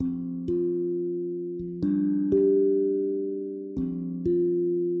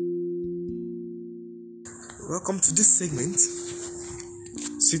Welcome to this segment.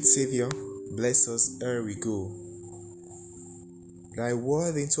 Sweet Savior, bless us ere we go. Thy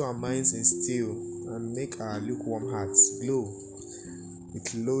word into our minds instill and make our lukewarm hearts glow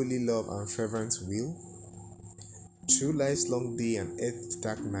with lowly love and fervent will. Through life's long day and earth's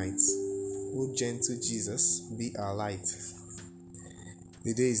dark nights, O gentle Jesus, be our light.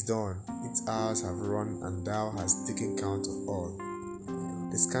 The day is done, its hours have run, and thou hast taken count of all.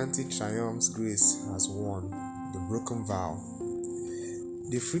 The scanty triumph's grace has won the broken vow.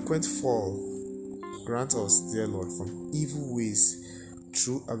 The frequent fall, grant us, dear Lord, from evil ways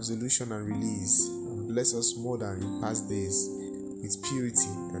through absolution and release, and bless us more than in past days with purity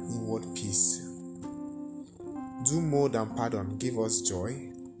and inward peace. Do more than pardon, give us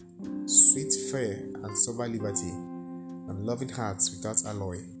joy, sweet, fair, and sober liberty, and loving hearts without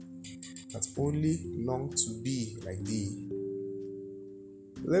alloy, that only long to be like thee.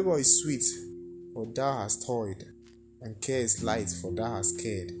 Labor is sweet, for thou hast toiled, and care is light, for thou hast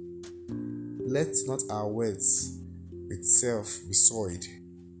cared. Let not our words with self be soiled,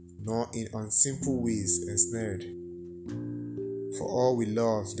 nor in unsimple ways ensnared. For all we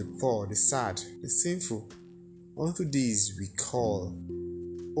love, the poor, the sad, the sinful, unto these we call.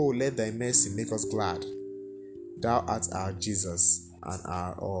 O let thy mercy make us glad. Thou art our Jesus and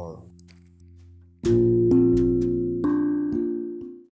our all.